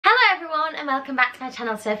and welcome back to my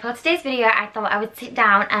channel. So for today's video I thought I would sit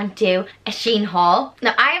down and do a Shein haul.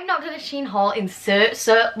 Now I have not done a Shein haul in so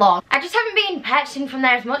long. I just haven't been purchasing from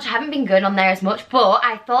there as much, I haven't been going on there as much, but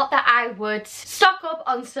I thought that I would stock up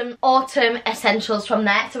on some autumn essentials from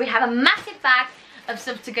there. So we have a massive bag of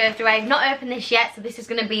stuff to go through. I have not opened this yet, so this is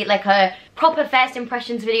going to be like a proper first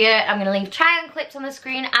impressions video. I'm going to leave try-on clips on the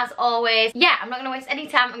screen as always. Yeah, I'm not going to waste any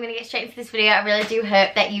time. I'm going to get straight into this video. I really do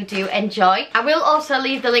hope that you do enjoy. I will also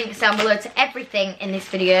leave the links down below to everything in this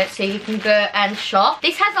video so you can go and shop.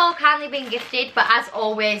 This has all kindly been gifted, but as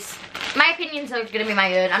always, my opinions are going to be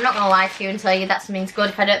my own. I'm not going to lie to you and tell you that something's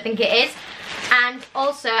good if I don't think it is. And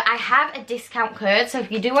also I have a discount code, so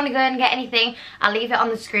if you do want to go and get anything, I'll leave it on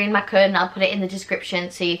the screen, my code, and I'll put it in the description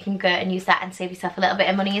so you can go and use that and save yourself a little bit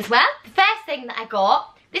of money as well. The first thing that I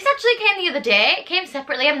got, this actually came the other day. It came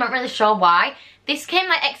separately, I'm not really sure why. This came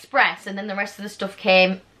like express and then the rest of the stuff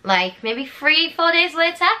came like maybe 3-4 days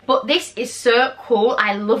later. But this is so cool,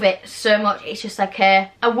 I love it so much. It's just like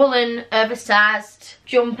a woolen oversized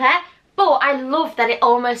jumper. But I love that it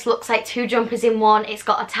almost looks like two jumpers in one. It's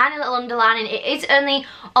got a tiny little underlining. It is only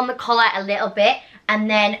on the collar a little bit and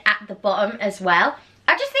then at the bottom as well.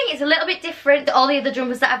 I just think it's a little bit different to all the other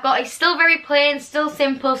jumpers that I've got. It's still very plain, still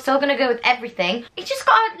simple, still going to go with everything. It's just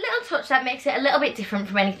got a little touch that makes it a little bit different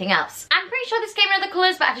from anything else. I'm pretty sure this came in other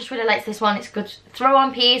colours, but I just really like this one. It's good to throw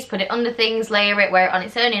on piece, put it under things, layer it, wear it on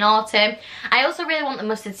its own in autumn. I also really want the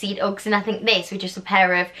mustard seed Uggs, and I think this with just a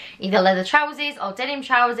pair of either leather trousers or denim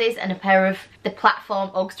trousers and a pair of the platform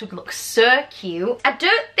Uggs would look so cute. I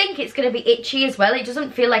don't think it's going to be itchy as well. It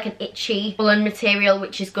doesn't feel like an itchy woolen material,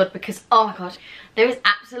 which is good because, oh my god, there is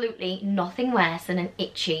absolutely nothing worse than an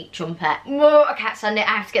itchy jumper. Whoa, I can't stand it.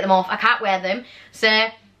 I have to get them off. I can't wear them. So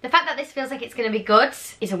the fact that this feels like it's going to be good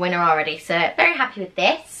is a winner already. So very happy with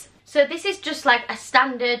this. So this is just like a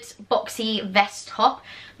standard boxy vest top.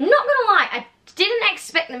 I'm not going to lie, I didn't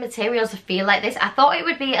expect the materials to feel like this. I thought it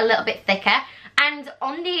would be a little bit thicker. And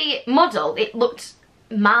on the model, it looked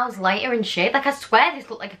miles lighter in shade. Like I swear this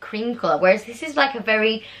looked like a cream colour, whereas this is like a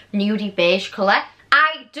very nudie beige colour.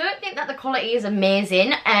 I don't think that the quality is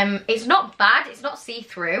amazing. It's not bad, it's not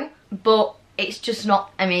see-through, but it's just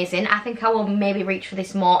not amazing. I think I will maybe reach for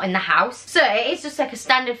this more in the house. So it is just like a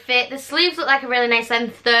standard fit. The sleeves look like a really nice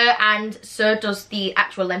length though, and so does the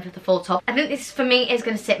actual length of the full top. I think this for me is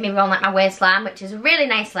going to sit me around like my waistline, which is a really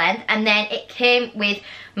nice length. And then it came with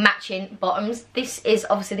matching bottoms. This is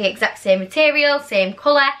obviously the exact same material, same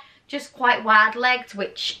colour, just quite wide legged,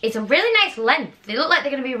 which is a really nice length. They look like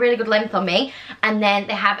they're going to be a really good length on me. And then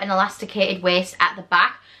they have an elasticated waist at the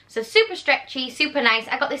back. So super stretchy, super nice.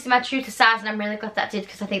 I got this in my true to size and I'm really glad that I did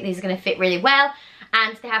because I think these are going to fit really well.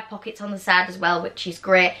 And they have pockets on the side as well, which is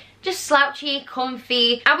great. Just slouchy,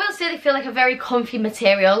 comfy. I will say they feel like a very comfy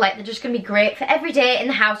material. Like they're just going to be great for every day in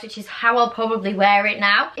the house, which is how I'll probably wear it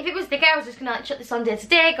now. If it was thicker, I was just going to like chuck this on day to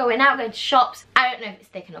day, going out, going to shops. I don't know if it's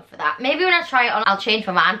thick enough for that. Maybe when I try it on, I'll change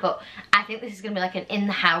my mind, but I think this is going to be like an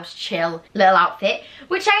in-the-house chill little outfit,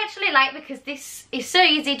 which I actually like because this is so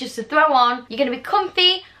easy just to throw on. You're going to be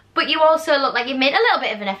comfy, but you also look like you've made a little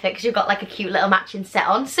bit of an effort because you've got like a cute little matching set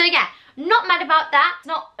on. So yeah, not mad about that. It's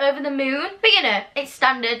not over the moon, but you know, it's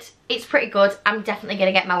standard. It's pretty good. I'm definitely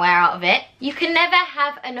going to get my wear out of it. You can never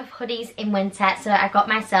have enough hoodies in winter, so I got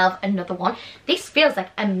myself another one. This feels like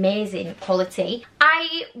amazing quality.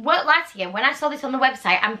 I won't lie to you, when I saw this on the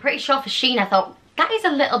website, I'm pretty sure for Shein, I thought, that is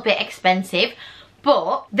a little bit expensive.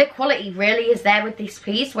 But the quality really is there with this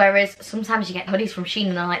piece, whereas sometimes you get hoodies from Shein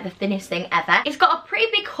and they're like the thinnest thing ever. It's got a pretty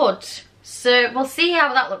big hood, so we'll see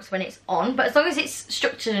how that looks when it's on, but as long as it's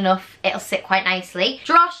structured enough, it'll sit quite nicely.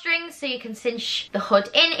 Drawstrings, so you can cinch the hood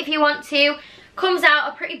in if you want to. Comes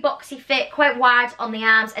out a pretty boxy fit, quite wide on the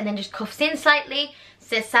arms, and then just cuffs in slightly.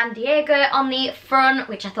 Says San Diego on the front,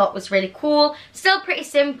 which I thought was really cool. Still pretty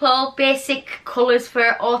simple, basic colours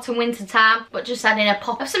for autumn winter time, but just adding a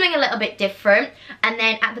pop of something a little bit different. And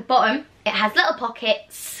then at the bottom, it has little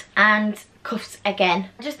pockets and cuffs again.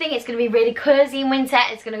 I just think it's going to be really cozy in winter.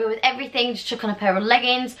 It's going to go with everything. Just chuck on a pair of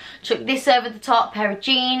leggings, chuck this over the top, pair of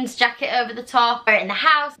jeans, jacket over the top, wear it in the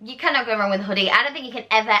house. You cannot go wrong with a hoodie. I don't think you can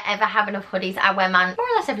ever have enough hoodies. I wear mine more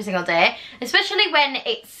or less every single day, especially when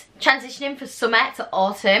it's transitioning from summer to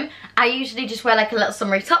autumn. I usually just wear like a little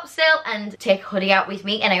summery top still and take a hoodie out with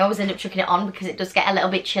me, and I always end up chucking it on because it does get a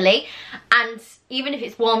little bit chilly. And even if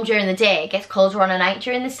it's warm during the day, it gets colder on a night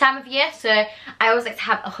during this time of year. So I always like to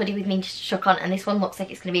have a hoodie with me just to chuck on, and this one looks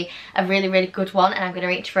like it's going to be a really good one, and I'm going to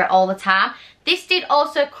reach for it all the time. This did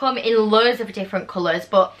also come in loads of different colours,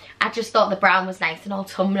 but I just thought the brown was nice and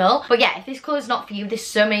autumnal. But yeah, if this colour's not for you, there's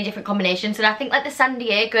so many different combinations. And I think like the San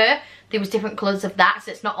Diego, there was different colours of that,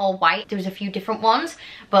 so it's not all white. There was a few different ones,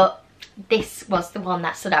 but this was the one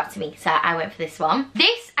that stood out to me, so I went for this one.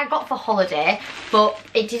 This I got for holiday, but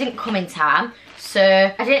it didn't come in time, so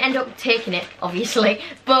I didn't end up taking it, obviously,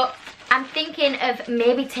 but I'm thinking of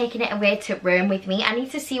maybe taking it away to Rome with me. I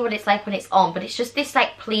need to see what it's like when it's on, but it's just this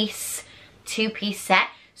like Plisse 2-piece set.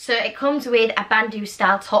 So it comes with a bandeau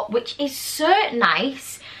style top, which is so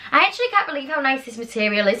nice. I actually can't believe how nice this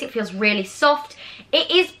material is. It feels really soft. It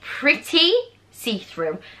is pretty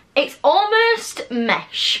see-through. It's almost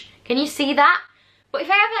mesh. Can you see that? But if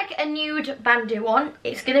I have like a nude bandeau on,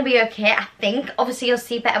 it's going to be okay, I think. Obviously you'll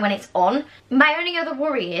see better when it's on. My only other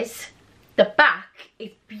worry is the back is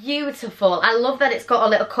beautiful. I love that it's got a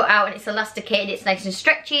little cutout and it's elasticated. It's nice and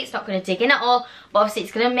stretchy. It's not going to dig in at all. But obviously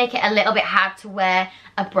it's going to make it a little bit hard to wear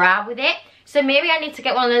a bra with it. So maybe I need to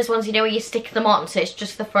get one of those ones, you know, where you stick them on, so it's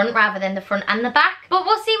just the front rather than the front and the back. But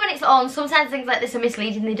we'll see when it's on. Sometimes things like this are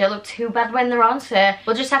misleading. They don't look too bad when they're on, so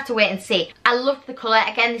we'll just have to wait and see. I loved the colour.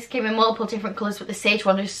 Again, this came in multiple different colours, but the sage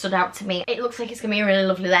one just stood out to me. It looks like it's going to be a really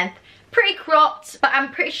lovely length. Pretty cropped, but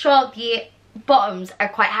I'm pretty sure the bottoms are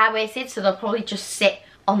quite high-waisted, so they'll probably just sit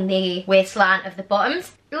on the waistline of the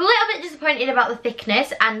bottoms. A little bit disappointed about the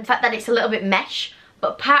thickness and the fact that it's a little bit mesh,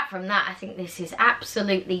 but apart from that, I think this is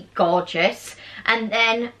absolutely gorgeous. And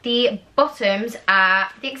then the bottoms are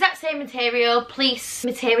the exact same material, Plisse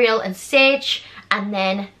material and sage, and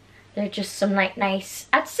then they're just some like nice,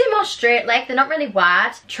 I'd say more straight leg, they're not really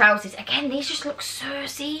wide trousers. Again, these just look so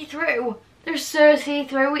see-through. They're so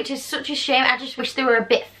see-through, which is such a shame. I just wish they were a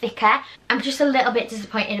bit thicker. I'm just a little bit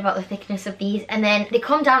disappointed about the thickness of these. And then they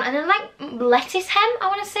come down and they're like lettuce hem, I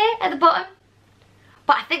want to say, at the bottom.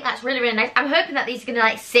 But I think that's really, really nice. I'm hoping that these are going to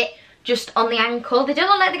like sit just on the ankle. They don't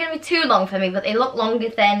look like they're going to be too long for me, but they look longer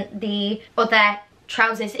than the other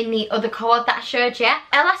trousers in the other cord that I showed you.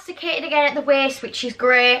 Elasticated again at the waist, which is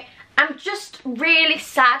great. I'm just really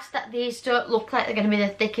sad that these don't look like they're going to be the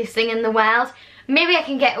thickest thing in the world. Maybe I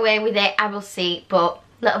can get away with it, I will see, but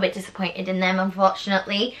a little bit disappointed in them,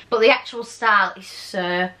 unfortunately. But the actual style is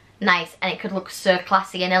so nice and it could look so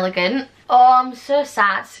classy and elegant. Oh, I'm so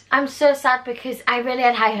sad. I'm so sad because I really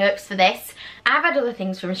had high hopes for this. I've had other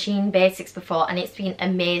things from Shein Basics before and it's been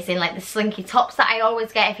amazing, like the slinky tops that I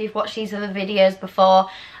always get if you've watched these other videos before.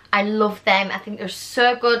 I love them. I think they're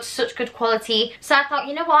so good, such good quality. So I thought,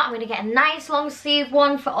 you know what, I'm going to get a nice long sleeve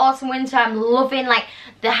one for autumn winter. I'm loving like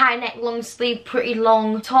the high neck long sleeve pretty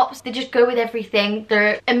long tops. They just go with everything.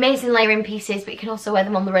 They're amazing layering pieces, but you can also wear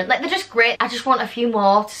them on the run. Like, they're just great. I just want a few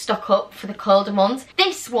more to stock up for the colder months.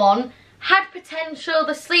 This one had potential.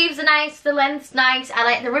 The sleeves are nice, the length's nice. I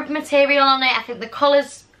like the rib material on it. I think the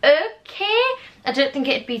collar's okay. I don't think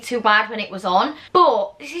it'd be too wide when it was on,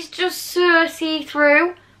 but this is just so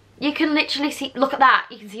see-through. You can literally see, look at that,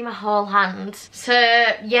 you can see my whole hand. So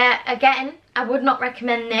yeah, again, I would not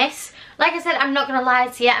recommend this. Like I said, I'm not gonna lie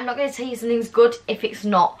to you, I'm not gonna tell you something's good if it's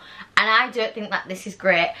not. And I don't think that this is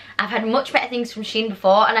great. I've had much better things from Shein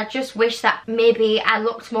before, and I just wish that maybe I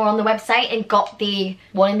looked more on the website and got the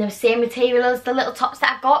one in the same material as the little tops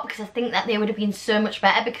that I've got, because I think that they would have been so much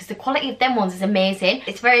better, because the quality of them ones is amazing.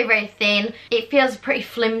 It's very, very thin. It feels pretty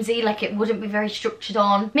flimsy, like it wouldn't be very structured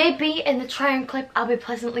on. Maybe in the try on clip I'll be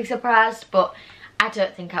pleasantly surprised, but I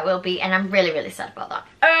don't think I will be, and I'm really, really sad about that.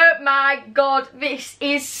 Oh my god, this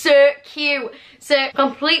is so cute. So,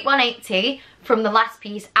 complete 180 from the last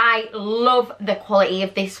piece. I love the quality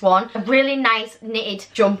of this one. A really nice knitted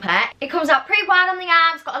jumper. It comes out pretty wide on the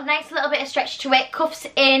arms, got a nice little bit of stretch to it, cuffs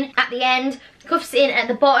in at the end, cuffs in at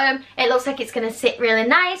the bottom. It looks like it's gonna sit really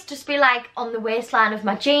nice, just be like on the waistline of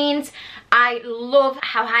my jeans. I love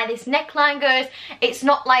how high this neckline goes. It's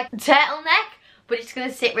not like turtleneck, but it's going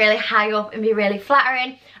to sit really high up and be really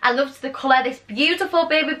flattering. I loved the colour. This beautiful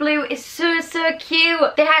baby blue is so, so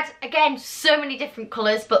cute. They had, again, so many different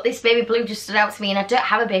colours, but this baby blue just stood out to me, and I don't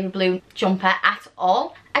have a baby blue jumper at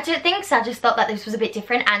all. I don't think so. I just thought that this was a bit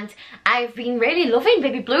different, and I've been really loving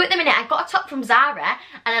baby blue at the minute. I got a top from Zara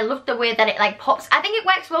and I love the way that it like pops. I think it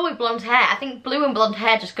works well with blonde hair. I think blue and blonde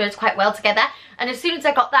hair just goes quite well together, and as soon as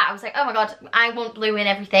I got that I was like, oh my god, I want blue in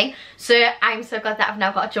everything. So I'm so glad that I've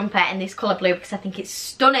now got a jumper in this colour blue, because I think it's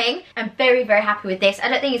stunning. I'm very, very happy with this. I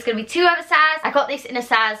don't think it's going to be too oversized. I got this in a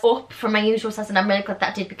size up from my usual size, and I'm really glad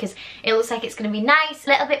that I did, because it looks like it's going to be nice,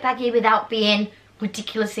 a little bit baggy without being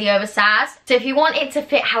ridiculously oversized. So if you want it to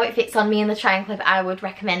fit how it fits on me in the triangle clip, I would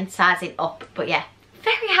recommend sizing up. But yeah,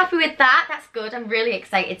 very happy with that. That's good. I'm really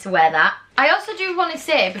excited to wear that. I also do want to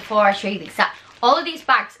say before I show you these that all of these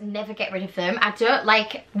bags, never get rid of them. I don't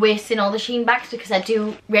like wasting all the Shein bags, because I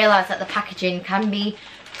do realise that the packaging can be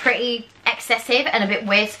pretty excessive and a bit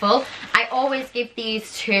wasteful. I always give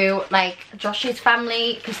these to like Josh's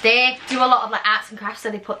family, because they do a lot of like arts and crafts,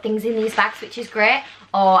 so they put things in these bags, which is great.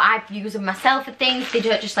 or I use them myself for things. They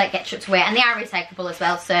don't just like get chucked away, and they are recyclable as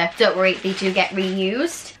well, so don't worry, they do get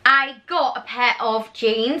reused. I got a pair of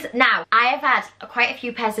jeans. Now, I have had quite a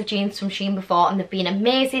few pairs of jeans from Shein before, and they've been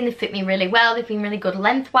amazing. They fit me really well. They've been really good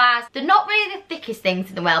lengthwise. They're not really the thickest things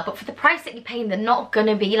in the world, but for the price that you're paying, they're not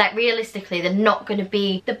gonna be, like, realistically, they're not gonna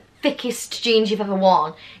be the thickest jeans you've ever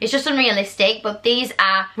worn. It's just unrealistic, but these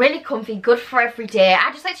are really comfy, good for every day.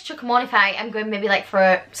 I just like to chuck them on if I am going maybe like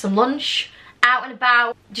for some lunch, out and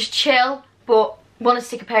about, just chill, but want to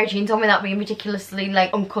stick a pair of jeans on without being ridiculously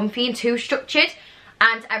like uncomfy and too structured.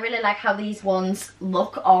 And I really like how these ones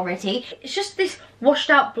look already. It's just this washed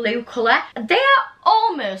out blue colour. They are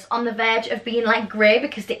almost on the verge of being like grey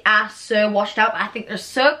because they are so washed out, but I think they're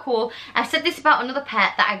so cool. I've said this about another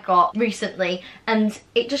pair that I got recently, and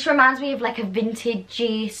it just reminds me of like a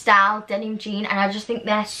vintage style denim jean, and I just think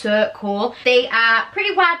they're so cool. They are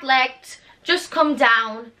pretty wide legged, just come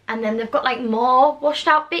down, and then they've got like more washed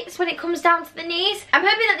out bits when it comes down to the knees. I'm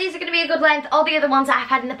hoping that these are going to be a good length. All the other ones that I've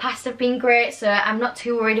had in the past have been great, so I'm not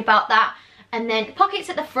too worried about that. And then pockets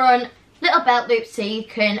at the front, little belt loops so you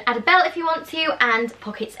can add a belt if you want to, and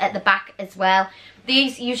pockets at the back as well.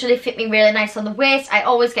 These usually fit me really nice on the waist. I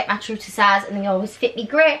always get my true to size and they always fit me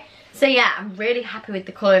great. So yeah, I'm really happy with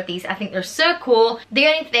the colour of these. I think they're so cool. The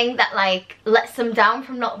only thing that like lets them down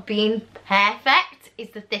from not being perfect is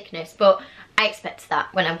the thickness, but I expect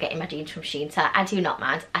that when I'm getting my jeans from Shein, so I do not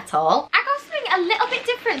mind at all. I got something a little bit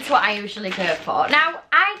different to what I usually go for. Now,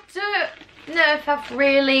 I don't know if I've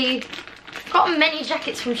really gotten many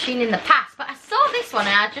jackets from Shein in the past, but I saw this one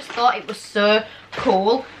and I just thought it was so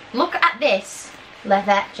cool. Look at this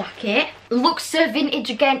leather jacket. Looks so vintage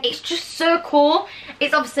again. It's just so cool.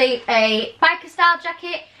 It's obviously a biker style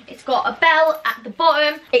jacket. It's got a belt at the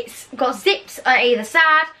bottom. It's got zips on either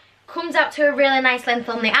side. Comes out to a really nice length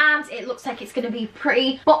on the arms. It looks like it's going to be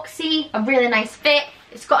pretty boxy, a really nice fit.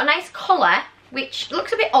 It's got a nice collar, which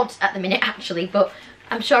looks a bit odd at the minute actually, but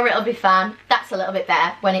I'm sure it'll be fine. That's a little bit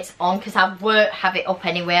better when it's on because I won't have it up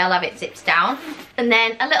anyway. I'll have it zipped down. And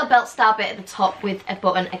then a little belt style bit at the top with a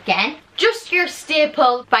button again. Just your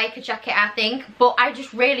staple biker jacket, I think, but I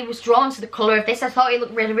just really was drawn to the colour of this. I thought it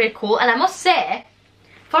looked really, really cool. And I must say,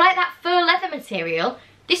 for like that faux leather material,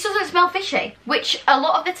 this doesn't smell fishy, which a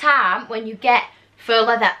lot of the time when you get faux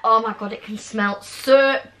leather, oh my god, it can smell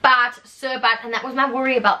so bad, and that was my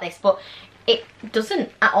worry about this, but it doesn't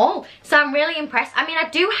at all. So I'm really impressed. I mean, I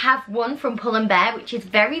do have one from Pull & Bear, which is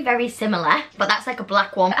very, very similar, but that's like a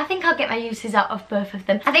black one. I think I'll get my uses out of both of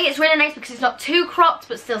them. I think it's really nice because it's not too cropped,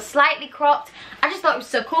 but still slightly cropped. I just thought it was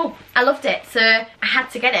so cool. I loved it, so I had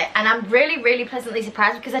to get it, and I'm really, really pleasantly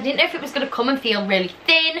surprised because I didn't know if it was going to come and feel really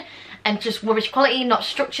thin and just rubbish quality, not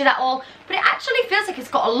structured at all, but it actually feels like it's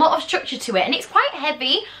got a lot of structure to it, and it's quite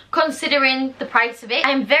heavy considering the price of it.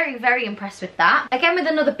 I'm very, very impressed with that. Again, with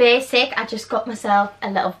another basic, I just got myself a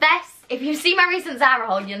little vest. If you see my recent Zara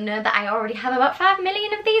haul, you'll know that I already have about 5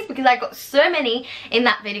 million of these because I got so many in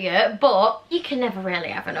that video, but you can never really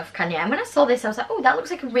have enough, can you? And when I saw this, I was like, oh, that looks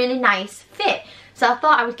like a really nice fit. So I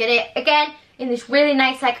thought I would get it, again, in this really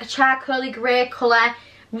nice, like a charcoaly grey colour.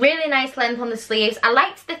 Really nice length on the sleeves. I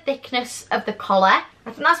liked the thickness of the collar.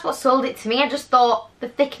 I think that's what sold it to me. I just thought the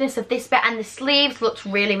thickness of this bit and the sleeves looked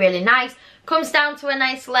really, really nice. Comes down to a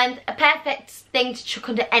nice length, a perfect thing to chuck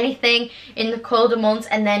under anything in the colder months,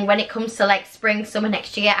 and then when it comes to like spring, summer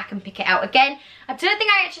next year, I can pick it out again. I don't think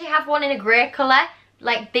I actually have one in a grey colour,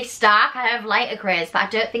 like this dark. I have lighter greys, but I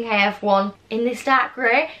don't think I have one in this dark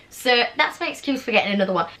grey, so that's my excuse for getting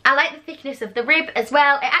another one. I like the thickness of the rib as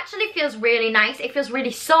well. It actually feels really nice. It feels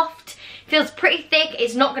really soft, feels pretty thick.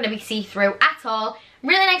 It's not going to be see-through at all.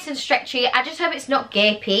 Really nice and stretchy. I just hope it's not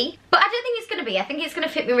gapey, but I don't think it's going to be. I think it's going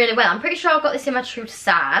to fit me really well. I'm pretty sure I got this in my true to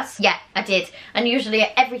size. Yeah, I did, and usually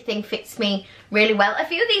everything fits me really well. A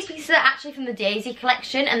few of these pieces are actually from the Daisy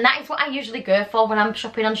collection, and that is what I usually go for when I'm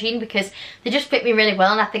shopping on Shein because they just fit me really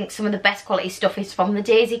well, and I think some of the best quality stuff is from the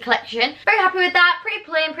Daisy collection. Very happy with that. Pretty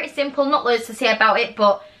plain, pretty simple, not loads to say about it,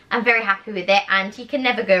 but I'm very happy with it, and you can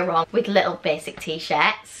never go wrong with little basic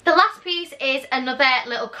t-shirts. The last piece is another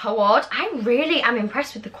little cord. I really am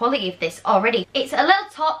impressed with the quality of this already. It's a little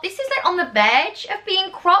top. This is like on the verge of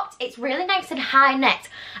being cropped. It's really nice and high necked.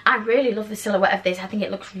 I really love the silhouette of this. I think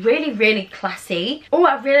it looks really, really classy. Oh,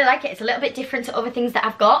 I really like it. It's a little bit different to other things that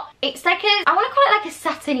I've got. It's like a, I want to call it like a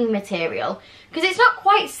satiny material because it's not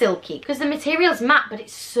quite silky because the material's matte, but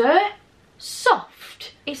it's so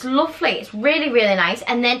soft. It's lovely. It's really, really nice.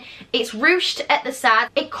 And then it's ruched at the side.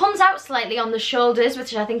 It comes out slightly on the shoulders,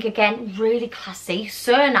 which I think, again, really classy.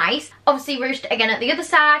 So nice. Obviously ruched again at the other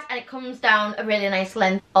side, and it comes down a really nice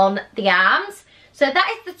length on the arms. So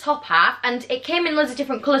that is the top half, and it came in loads of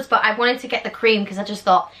different colours, but I wanted to get the cream because I just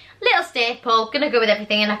thought, little staple, gonna go with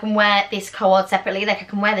everything, and I can wear this cord separately. Like I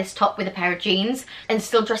can wear this top with a pair of jeans and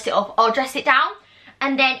still dress it up or dress it down.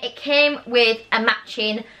 And then it came with a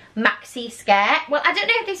matching maxi skirt. Well, I don't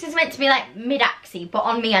know if this is meant to be like mid-axi, but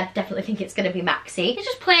on me I definitely think it's gonna be maxi. It's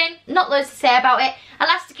just plain, not loads to say about it.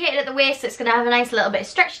 Elasticated at the waist, so it's gonna have a nice little bit of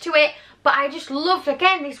stretch to it. But I just loved,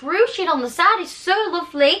 again, this ruching on the side is so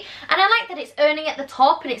lovely. And I like that it's earning at the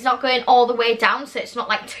top and it's not going all the way down, so it's not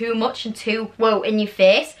like too much and too, whoa, in your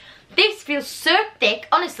face. This feels so thick.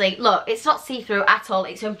 Honestly, look, it's not see-through at all.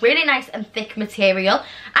 It's a really nice and thick material.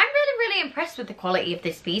 I'm really impressed with the quality of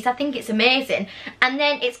this piece. I think it's amazing. And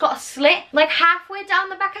then it's got a slit, like halfway down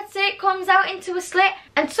the back, I'd say it comes out into a slit.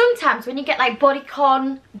 And sometimes when you get like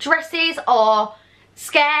bodycon dresses or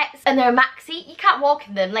skirts and they're a maxi, you can't walk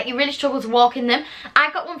in them. Like, you really struggle to walk in them. I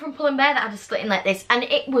got one from Pull & Bear that had a slit in like this, and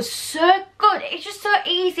it was so good. It's just so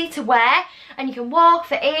easy to wear, and you can walk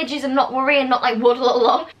for ages and not worry and not like waddle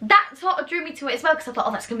along. That sort of drew me to it as well, because I thought,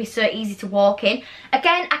 oh, that's gonna be so easy to walk in.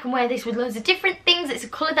 Again, I can wear this with loads of different things. It's a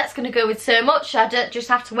colour that's gonna go with so much, so I don't just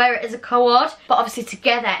have to wear it as a cord, but obviously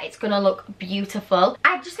together it's gonna look beautiful.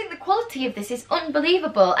 I just think the quality of this is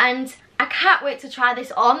unbelievable, and I can't wait to try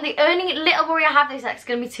this on. The only little worry I have is that it's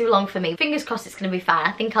going to be too long for me. Fingers crossed it's going to be fine.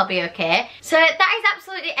 I think I'll be okay. So that is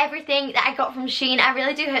absolutely everything that I got from Shein. I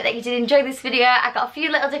really do hope that you did enjoy this video. I got a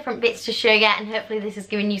few little different bits to show you, and hopefully this has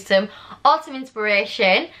given you some autumn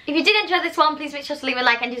inspiration. If you did enjoy this one, please make sure to leave a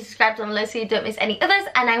like and to subscribe down below so you don't miss any others,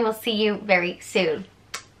 and I will see you very soon.